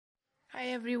Hi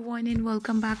everyone and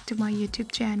welcome back to my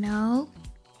YouTube channel.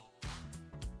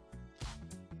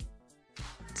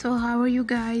 So how are you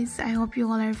guys? I hope you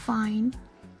all are fine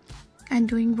and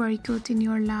doing very good in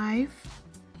your life.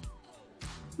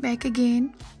 Back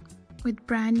again with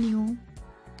brand new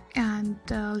and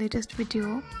latest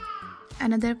video.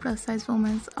 Another plus size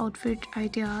women's outfit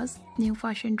ideas, new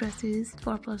fashion dresses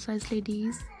for plus size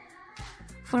ladies,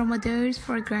 for mothers,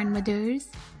 for grandmothers.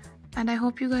 And I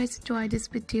hope you guys enjoy this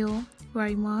video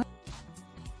very much.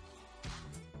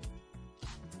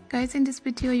 Guys, in this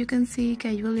video you can see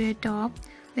casual wear top,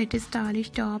 latest stylish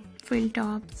top, frill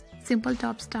tops, simple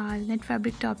top style, net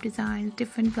fabric top designs,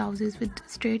 different blouses with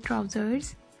straight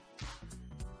trousers.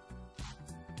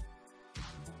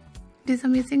 This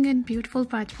amazing and beautiful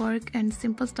patchwork and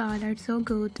simple style are so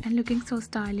good and looking so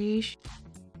stylish.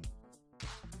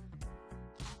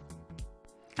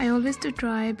 I always do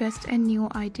try best and new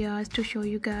ideas to show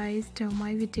you guys through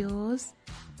my videos.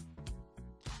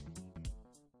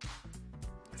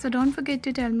 So don't forget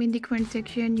to tell me in the comment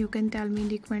section. You can tell me in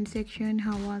the comment section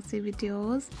how was the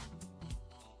videos.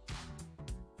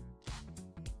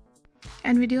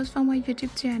 And videos from my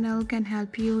YouTube channel can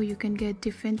help you. You can get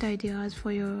different ideas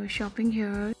for your shopping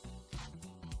here.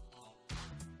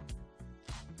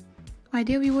 My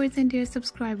dear viewers and dear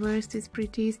subscribers, these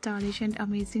pretty, stylish and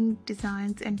amazing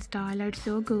designs and style are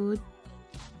so good.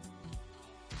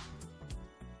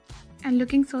 And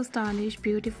looking so stylish,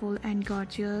 beautiful and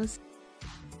gorgeous.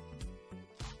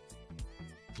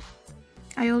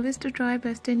 I always do try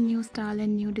best in new style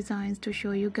and new designs to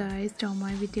show you guys through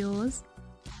my videos.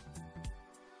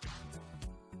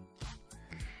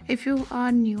 If you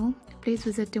are new, please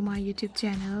visit to my YouTube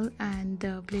channel and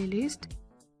the playlist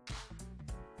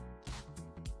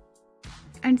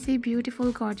and see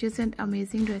beautiful, gorgeous and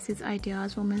amazing dresses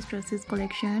ideas, women's dresses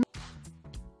collection,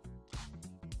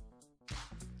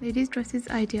 ladies dresses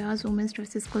ideas, women's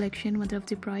dresses collection, mother of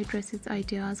the bride dresses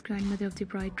ideas, grandmother of the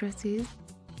bride dresses,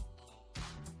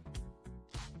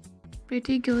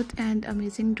 pretty good and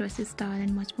amazing dresses style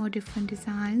and much more different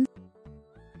designs.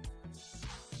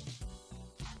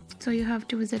 So you have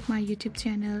to visit my YouTube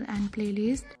channel and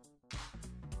playlist.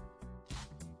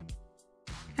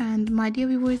 And my dear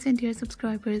viewers and dear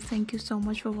subscribers, thank you so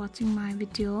much for watching my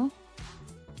video,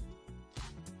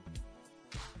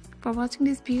 for watching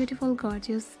these beautiful,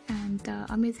 gorgeous and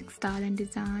amazing style and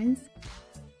designs.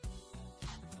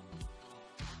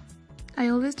 I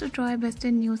always do try best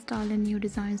in new style and new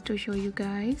designs to show you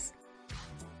guys.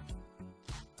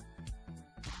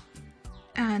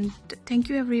 And thank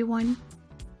you everyone.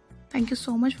 Thank you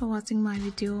so much for watching my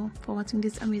video, for watching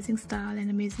this amazing style and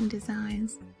amazing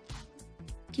designs.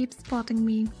 Keep supporting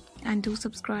me and do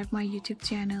subscribe my YouTube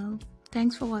channel.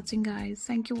 Thanks for watching guys.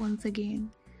 Thank you once again.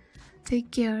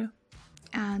 Take care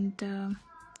and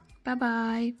bye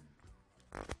bye.